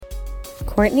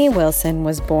Courtni Wilson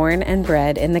was born and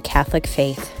bred in the Catholic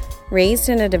faith. Raised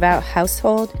in a devout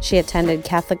household, she attended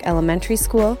Catholic elementary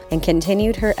school and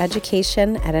continued her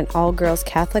education at an all-girls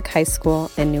Catholic high school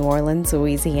in New Orleans,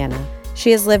 Louisiana.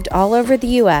 She has lived all over the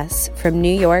U.S., from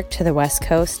New York to the West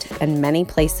Coast, and many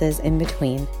places in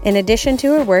between. In addition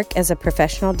to her work as a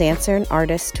professional dancer and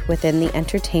artist within the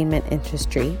entertainment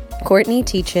industry, Courtni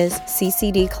teaches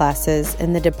CCD classes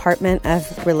in the Department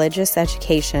of Religious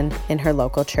Education in her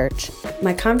local church.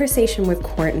 My conversation with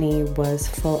Courtni was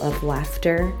full of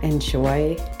laughter and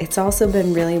joy. It's also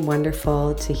been really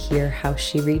wonderful to hear how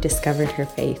she rediscovered her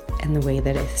faith and the way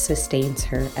that it sustains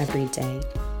her every day.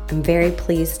 I'm very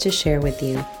pleased to share with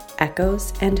you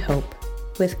Echoes and Hope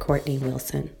with Courtni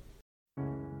Wilson.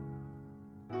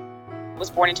 I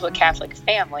was born into a Catholic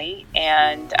family,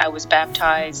 and I was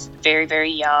baptized very,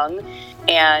 very young,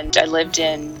 and I lived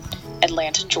in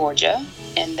Atlanta, Georgia.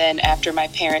 And then after my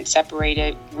parents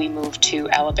separated, we moved to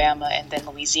Alabama and then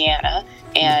Louisiana.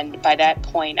 And by that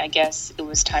point, I guess it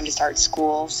was time to start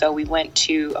school. So we went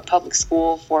to a public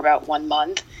school for about 1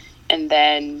 month, and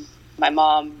then my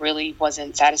mom really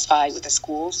wasn't satisfied with the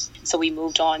schools, so we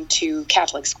moved on to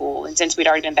Catholic school. And since we'd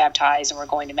already been baptized and were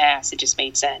going to Mass, it just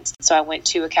made sense. So I went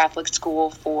to a Catholic school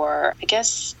for, I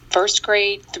guess, first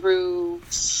grade through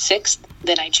sixth.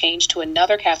 Then I changed to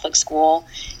another Catholic school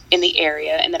in the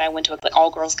area, and then I went to an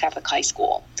all-girls Catholic high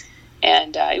school.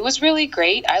 And it was really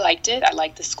great. I liked it. I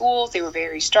liked the schools. They were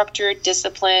very structured,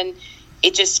 disciplined.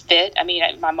 It just fit. I mean,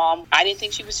 my mom, I didn't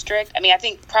think she was strict. I mean, I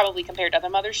think probably compared to other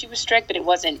mothers, she was strict, but it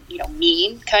wasn't,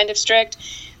 mean kind of strict,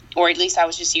 or at least I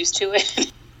was just used to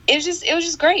it. It was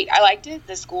just great. I liked it.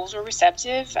 The schools were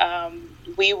receptive.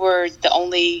 We were the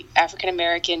only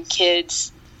African-American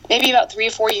kids, maybe about 3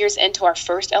 or 4 years into our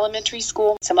first elementary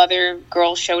school. Some other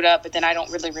girls showed up, but then I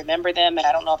don't really remember them, and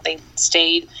I don't know if they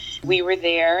stayed. We were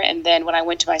there, and then when I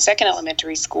went to my second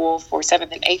elementary school for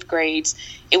 7th and 8th grades,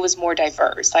 it was more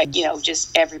diverse,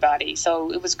 just everybody.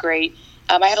 So it was great.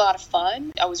 I had a lot of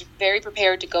fun. I was very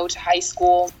prepared to go to high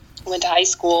school. Went to high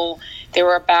school. There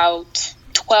were about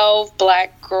 12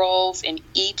 Black girls in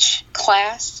each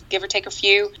class, give or take a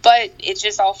few, but it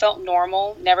just all felt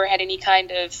normal. Never had any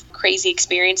kind of crazy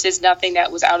experiences, nothing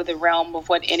that was out of the realm of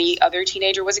what any other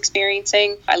teenager was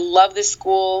experiencing. I love this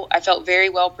school. I felt very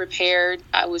well prepared.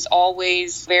 I was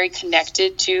always very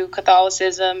connected to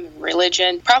Catholicism,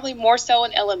 religion, probably more so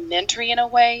in elementary in a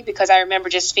way, because I remember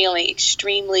just feeling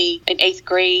extremely in 8th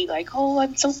grade, like, oh,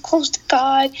 I'm so close to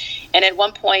God. And at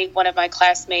one point, one of my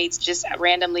classmates just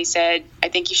randomly said, I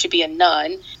think you should be a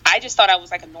nun. I just thought I was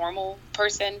like a normal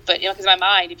person, but because in my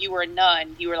mind, if you were a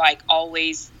nun, you were like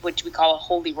always what we call a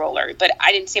holy roller. But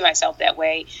I didn't see myself that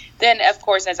way. Then, of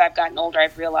course, as I've gotten older,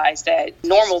 I've realized that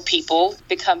normal people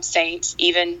become saints,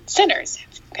 even sinners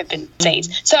have been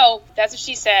saints. So that's what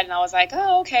she said, and I was like,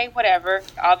 oh, okay, whatever.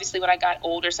 Obviously, when I got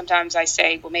older, sometimes I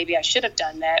say, well, maybe I should have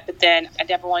done that, but then I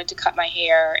never wanted to cut my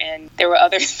hair, and there were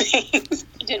other things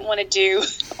I didn't want to do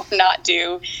or not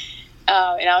do.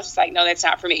 And I was just like, no, that's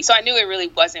not for me. So I knew it really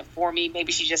wasn't for me.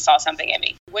 Maybe she just saw something in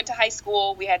me. Went to high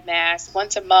school. We had Mass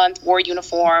once a month, wore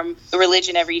uniform,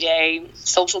 religion every day,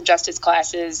 social justice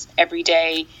classes every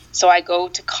day. So I go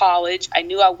to college. I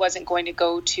knew I wasn't going to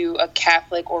go to a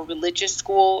Catholic or religious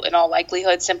school in all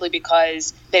likelihood, simply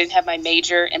because they didn't have my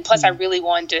major. And plus, I really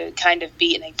wanted to kind of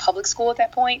be in a public school at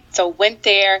that point. So went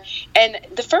there. And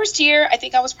the first year, I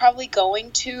think I was probably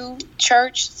going to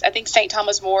church. I think St.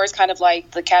 Thomas More is kind of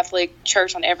like the Catholic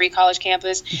church on every college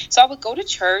campus. So I would go to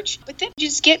church, but then you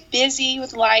just get busy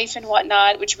with life and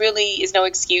whatnot, which really is no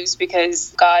excuse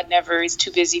because God never is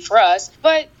too busy for us.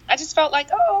 But I just felt like,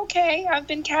 oh, okay, I've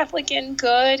been Catholic and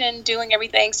good and doing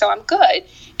everything, so I'm good.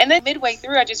 And then midway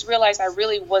through, I just realized I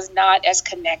really was not as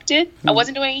connected. I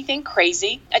wasn't doing anything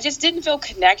crazy. I just didn't feel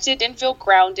connected, didn't feel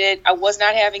grounded. I was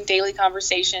not having daily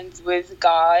conversations with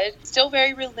God. Still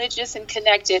very religious and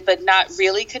connected, but not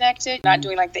really connected. Not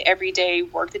doing like the everyday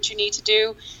work that you need to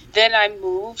do. Then I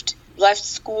moved, left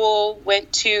school,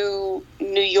 went to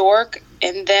New York,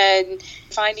 and then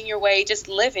finding your way, just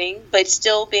living, but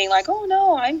still being like, oh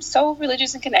no, I'm so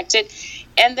religious and connected.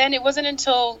 And then it wasn't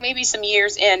until maybe some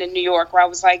years in New York where I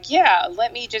was like, yeah,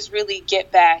 let me just really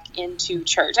get back into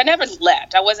church. I never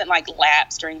left. I wasn't like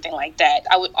lapsed or anything like that.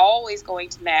 I was always going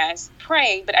to Mass,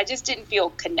 praying, but I just didn't feel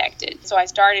connected. So I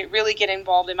started really getting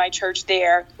involved in my church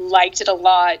there, liked it a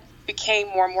lot, became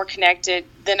more and more connected.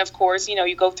 Then, of course,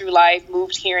 you go through life,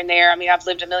 moved here and there. I mean, I've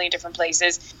lived a million different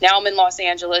places. Now I'm in Los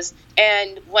Angeles.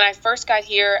 And when I first got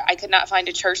here, I could not find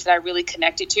a church that I really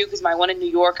connected to because my one in New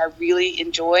York I really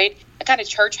enjoyed. I kind of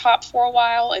church hopped for a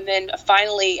while. And then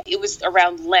finally it was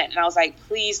around Lent. And I was like,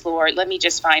 please, Lord, let me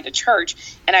just find a church.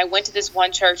 And I went to this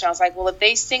one church and I was like, well, if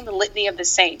they sing the Litany of the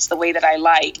Saints the way that I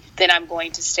like, then I'm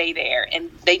going to stay there.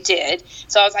 And they did.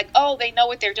 So I was like, oh, they know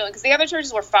what they're doing. Because the other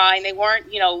churches were fine. They weren't,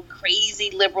 crazy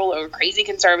liberal or crazy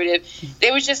conservative. They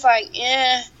was just like,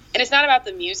 eh. And it's not about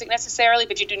the music necessarily,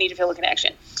 but you do need to feel a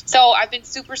connection. So I've been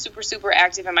super, super, super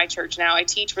active in my church now. I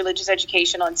teach religious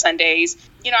education on Sundays.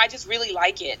 I just really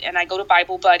like it. And I go to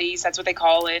Bible buddies. That's what they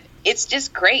call it. It's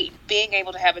just great. Being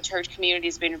able to have a church community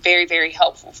has been very, very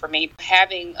helpful for me.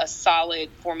 Having a solid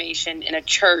formation in a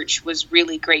church was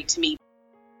really great to me.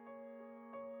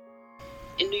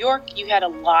 In New York, you had a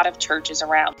lot of churches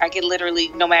around. I could literally,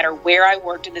 no matter where I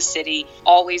worked in the city,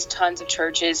 always tons of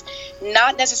churches.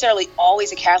 Not necessarily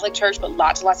always a Catholic church, but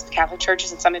lots and lots of Catholic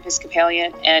churches and some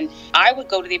Episcopalian. And I would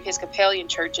go to the Episcopalian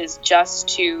churches just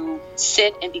to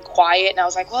sit and be quiet. And I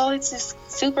was like, well, it's just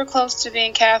super close to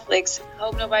being Catholics.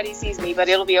 Hope nobody sees me, but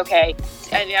it'll be okay.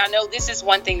 And I know this is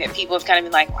one thing that people have kind of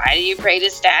been like, why do you pray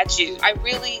to statues? I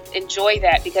really enjoy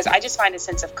that because I just find a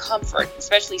sense of comfort,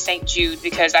 especially St. Jude,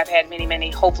 because I've had many,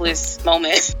 many hopeless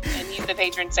moments. And he's the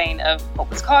patron saint of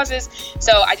hopeless causes.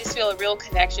 So I just feel a real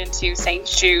connection to St.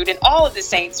 Jude and all of the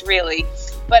saints, really.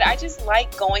 But I just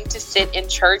like going to sit in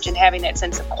church and having that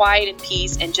sense of quiet and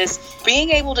peace and just being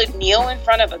able to kneel in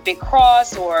front of a big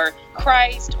cross or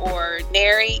Christ or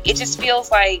Mary. It just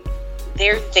feels like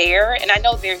they're there, and I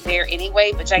know they're there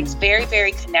anyway, but it's very,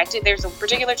 very connected. There's a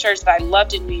particular church that I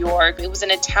loved in New York. It was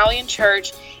an Italian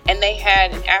church, and they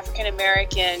had an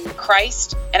African-American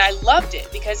Christ, and I loved it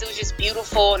because it was just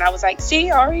beautiful, and I was like,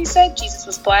 see, I already said Jesus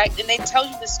was black, and they tell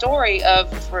you the story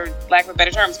of, for lack of a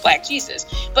better term, Black Jesus,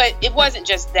 but it wasn't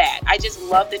just that. I just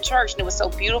loved the church, and it was so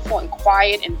beautiful and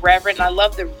quiet and reverent, and I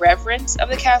love the reverence of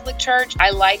the Catholic Church. I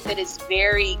like that it's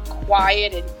very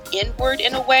quiet and inward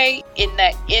in a way. In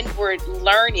that inward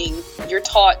learning, you're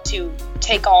taught to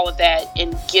take all of that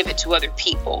and give it to other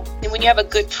people. And when you have a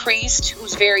good priest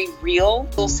who's very real,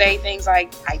 who'll say things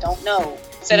like, I don't know,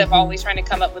 instead of always trying to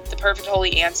come up with the perfect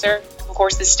holy answer. Of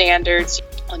course, the standards,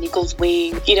 on eagle's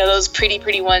wing, those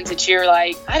pretty ones that you're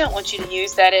like, I don't want you to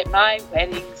use that at my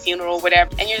wedding, funeral,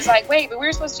 whatever. And you're just like, wait, but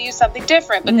we're supposed to use something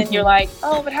different. But then you're like,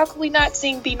 oh, but how can we not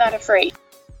sing Be Not Afraid?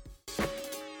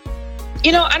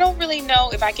 I don't really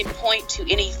know if I can point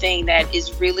to anything that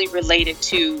is really related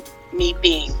to me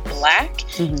being Black.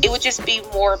 It would just be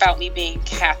more about me being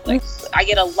Catholic. I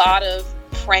get a lot of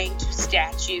praying to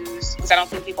statues because I don't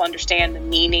think people understand the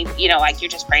meaning, like you're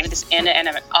just praying to this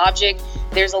inanimate object.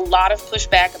 There's a lot of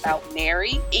pushback about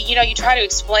Mary. You try to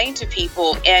explain to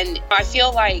people, and I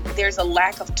feel like there's a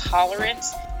lack of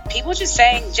tolerance. People just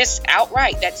saying just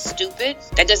outright, that's stupid,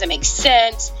 that doesn't make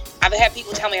sense. I've had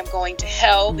people tell me I'm going to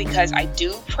hell because I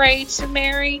do pray to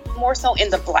Mary, more so in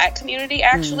the Black community,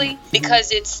 actually,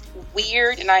 because it's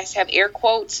weird, and I have air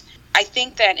quotes. I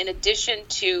think that in addition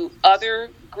to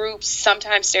other groups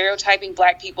sometimes stereotyping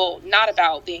Black people, not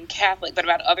about being Catholic, but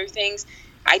about other things,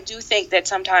 I do think that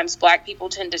sometimes Black people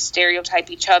tend to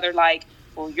stereotype each other like,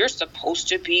 well, you're supposed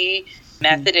to be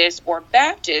Methodist or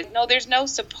Baptist. No, there's no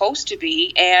supposed to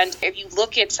be. And if you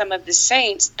look at some of the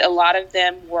saints, a lot of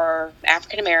them were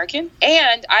African American.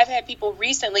 And I've had people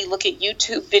recently look at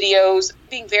YouTube videos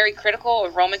being very critical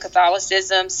of Roman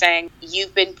Catholicism, saying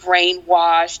you've been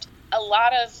brainwashed. A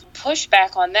lot of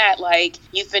pushback on that, like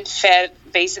you've been fed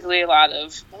basically a lot of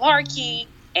malarkey,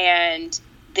 and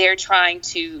they're trying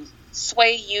to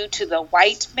sway you to the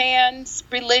white man's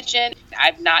religion.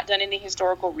 I've not done any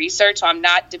historical research, so I'm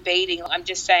not debating. I'm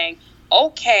just saying,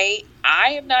 okay, I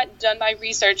have not done my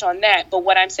research on that. But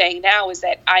what I'm saying now is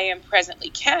that I am presently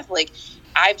Catholic.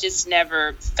 I've just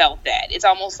never felt that. It's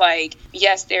almost like,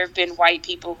 yes, there have been white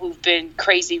people who've been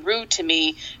crazy rude to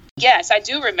me. Yes, I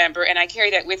do remember, and I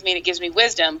carry that with me, and it gives me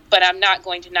wisdom, but I'm not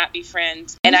going to not be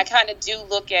friends. And I kind of do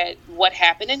look at what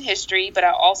happened in history, but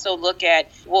I also look at,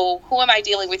 well, who am I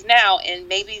dealing with now? And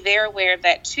maybe they're aware of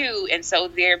that too, and so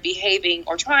they're behaving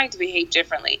or trying to behave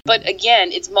differently. But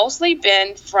again, it's mostly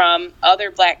been from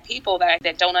other Black people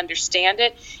that don't understand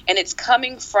it, and it's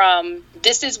coming from,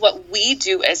 this is what we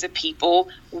do as a people.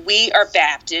 We are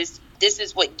Baptists. This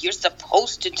is what you're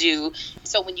supposed to do.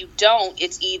 So when you don't,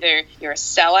 it's either you're a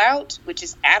sellout, which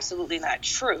is absolutely not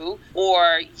true,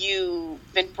 or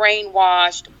you've been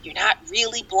brainwashed. You're not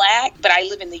really Black, but I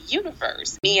live in the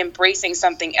universe. Me embracing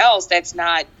something else that's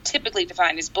not typically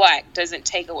defined as Black doesn't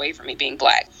take away from me being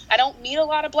Black. I don't meet a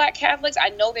lot of Black Catholics. I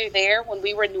know they're there. When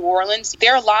we were in New Orleans,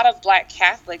 there are a lot of Black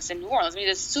Catholics in New Orleans. I mean,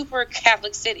 it's a super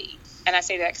Catholic city. And I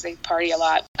say that because they party a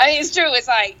lot. I mean, it's true. It's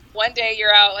like one day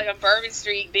you're out like on Bourbon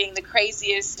Street being the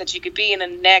craziest that you could be, and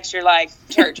then the next you're like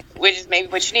church, which is maybe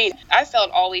what you need. I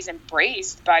felt always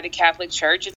embraced by the Catholic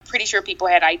Church. I'm pretty sure people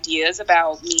had ideas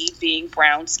about me being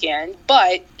brown skinned,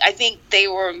 but I think they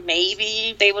were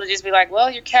maybe able to just be like,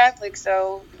 well, you're Catholic,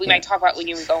 so we might talk about when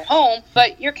you would go home,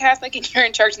 but you're Catholic and you're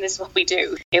in church and this is what we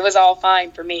do. It was all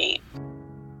fine for me.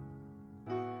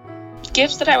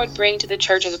 Gifts that I would bring to the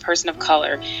church as a person of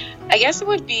color, I guess it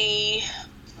would be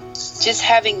just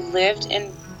having lived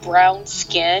in brown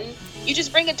skin. You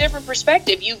just bring a different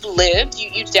perspective. You've lived,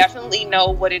 you definitely know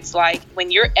what it's like when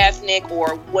you're ethnic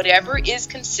or whatever is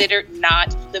considered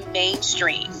not the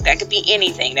mainstream. That could be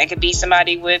anything. That could be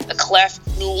somebody with a cleft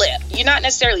lip. You're not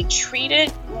necessarily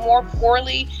treated more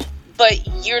poorly,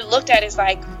 but you're looked at as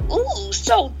like, ooh,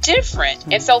 so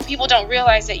different. And so people don't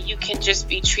realize that you can just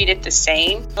be treated the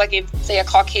same. Like if, say, a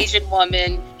Caucasian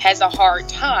woman has a hard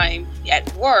time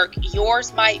at work,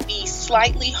 yours might be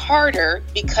slightly harder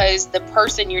because the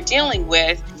person you're dealing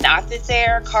with, not that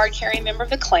they're a card-carrying member of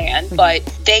the Klan, but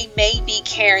they may be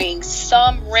carrying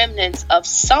some remnants of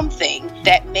something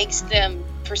that makes them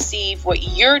perceive what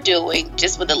you're doing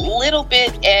just with a little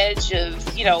bit edge of,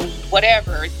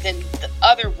 whatever than the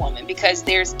other woman, because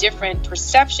there's different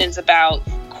perceptions about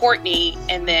Courtni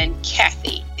and then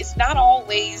Kathy. It's not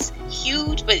always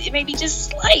huge, but it may be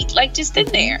just slight, like just in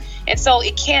there. And so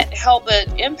it can't help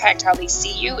but impact how they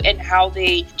see you and how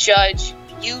they judge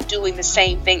you doing the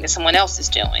same thing that someone else is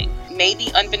doing.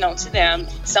 Maybe unbeknownst to them,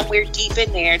 somewhere deep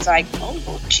in there, it's like, oh,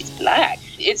 look, she's Black.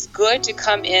 It's good to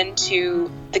come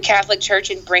into the Catholic Church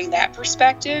and bring that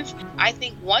perspective. I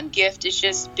think one gift is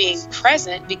just being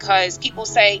present, because people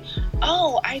say,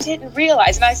 oh, I didn't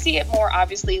realize. And I see it more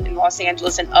obviously in Los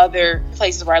Angeles and other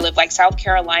places where I live, like South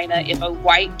Carolina. If a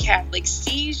white Catholic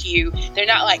sees you, they're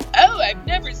not like, oh, I've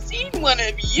never seen one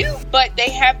of you. But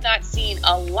they have not seen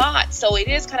a lot. So it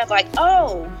is kind of like,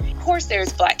 oh, of course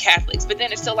there's Black Catholics. But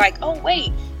then it's still like, oh,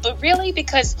 wait, but really?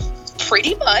 Because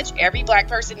pretty much every Black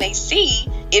person they see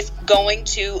is going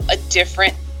to a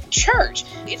different church.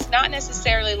 It's not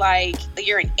necessarily like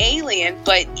you're an alien,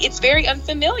 but it's very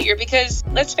unfamiliar because,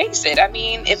 let's face it, I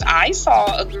mean, if I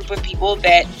saw a group of people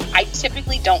that I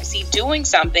typically don't see doing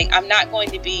something, I'm not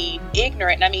going to be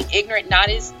ignorant. And I mean ignorant not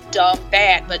as dumb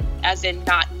bad, but as in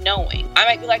not knowing. I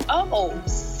might be like, oh,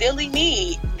 silly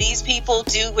me, these people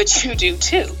do what you do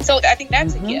too. So I think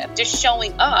that's a gift, just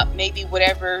showing up, maybe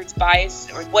whatever's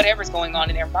biased or whatever's going on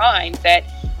in their mind, that,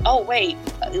 oh, wait,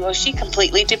 well, she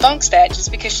completely debunks that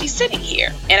just because she's sitting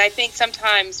here. And I think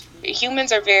sometimes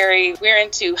humans are we're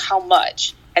into how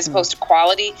much as opposed to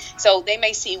quality. So they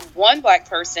may see one Black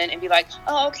person and be like,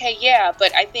 oh, okay, yeah.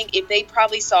 But I think if they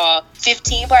probably saw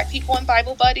 15 Black people in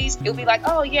Bible buddies, it would be like,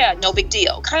 oh, yeah, no big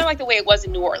deal. Kind of like the way it was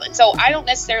in New Orleans. So I don't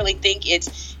necessarily think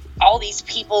it's all these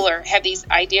people or have these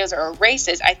ideas or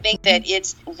racist. I think that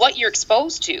it's what you're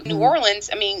exposed to. New Orleans,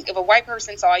 I mean, if a white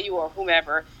person saw you or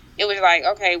whomever, it was like,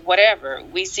 okay, whatever.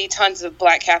 We see tons of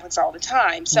Black Catholics all the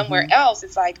time. Somewhere else,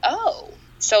 it's like, oh.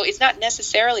 So it's not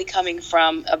necessarily coming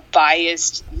from a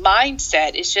biased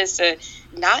mindset. It's just a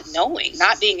not knowing,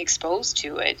 not being exposed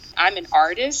to it. I'm an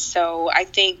artist, so I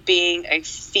think being a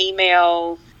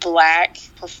female Black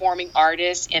performing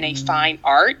artist in a fine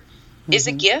art is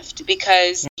a gift,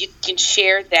 because you can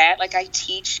share that. Like, I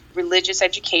teach religious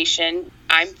education.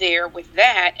 I'm there with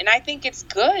that. And I think it's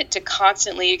good to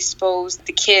constantly expose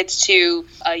the kids to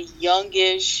a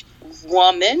youngish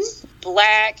woman,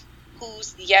 Black,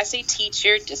 who's, yes, a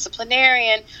teacher,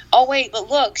 disciplinarian. Oh, wait, but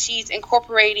look, she's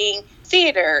incorporating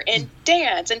theater and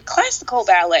dance and classical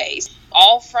ballets,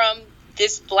 all from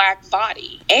this Black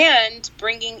body, and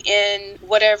bringing in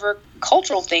whatever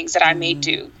cultural things that I may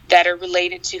do that are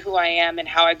related to who I am and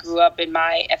how I grew up in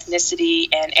my ethnicity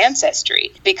and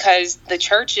ancestry, because the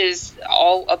church is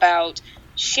all about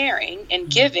sharing and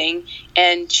giving,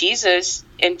 and Jesus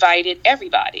invited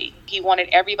everybody. He wanted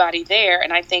everybody there,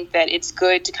 and I think that it's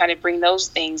good to kind of bring those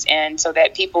things in so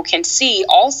that people can see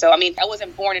also. I mean, I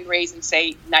wasn't born and raised in,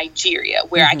 say, Nigeria,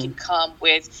 where I can come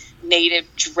with native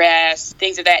dress,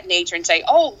 things of that nature, and say,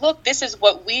 oh, look, this is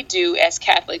what we do as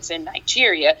Catholics in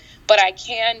Nigeria. But I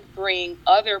can bring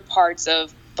other parts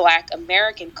of Black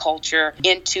American culture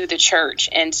into the church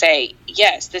and say,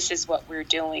 yes, this is what we're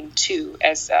doing too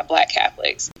as Black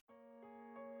Catholics.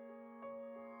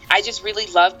 I just really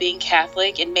love being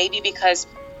Catholic, and maybe because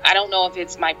I don't know if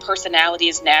it's my personality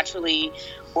is naturally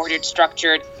ordered,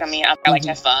 structured. I mean, I like to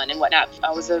have fun and whatnot.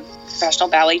 I was a professional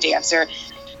ballet dancer.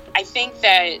 I think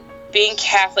that being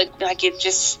Catholic, like, it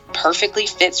just perfectly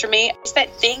fits for me. It's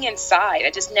that thing inside.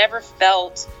 I just never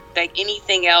felt like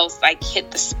anything else like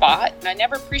hit the spot. And I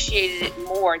never appreciated it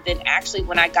more than actually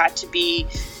when I got to be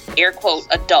air quote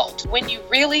adult. When you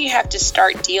really have to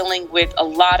start dealing with a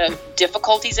lot of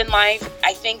difficulties in life,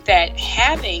 I think that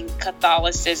having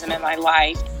Catholicism in my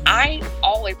life, I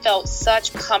always felt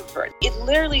such comfort. It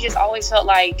literally just always felt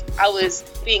like I was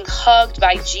being hugged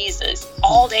by Jesus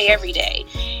all day, every day.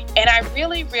 And I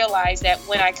really realized that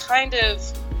when I kind of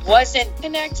wasn't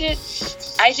connected,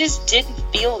 I just didn't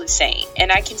feel the same.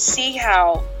 And I can see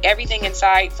how everything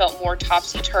inside felt more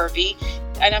topsy-turvy.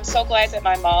 And I'm so glad that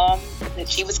my mom, that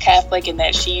she was Catholic and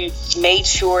that she made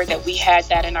sure that we had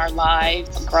that in our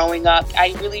lives growing up.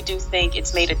 I really do think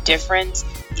it's made a difference.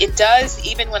 It does,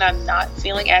 even when I'm not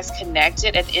feeling as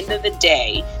connected, at the end of the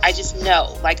day, I just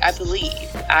know, like I believe,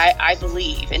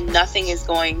 and nothing's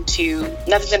going to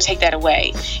take that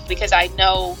away, because I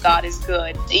know God is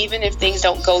good. Even if things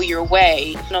don't go your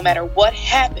way, no matter what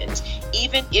happens,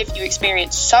 even if you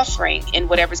experience suffering in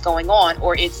whatever's going on,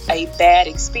 or it's a bad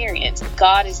experience,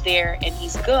 God is there and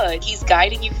He's good. He's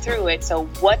guiding you through it. So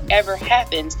whatever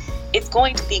happens, it's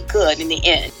going to be good in the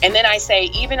end. And then I say,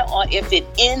 even if it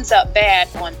ends up bad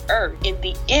on earth, in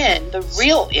the end, the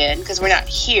real end, because we're not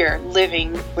here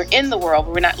living, we're in the world,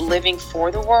 but we're not living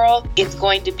for the world, it's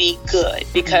going to be good,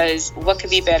 because what could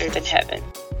be better than heaven?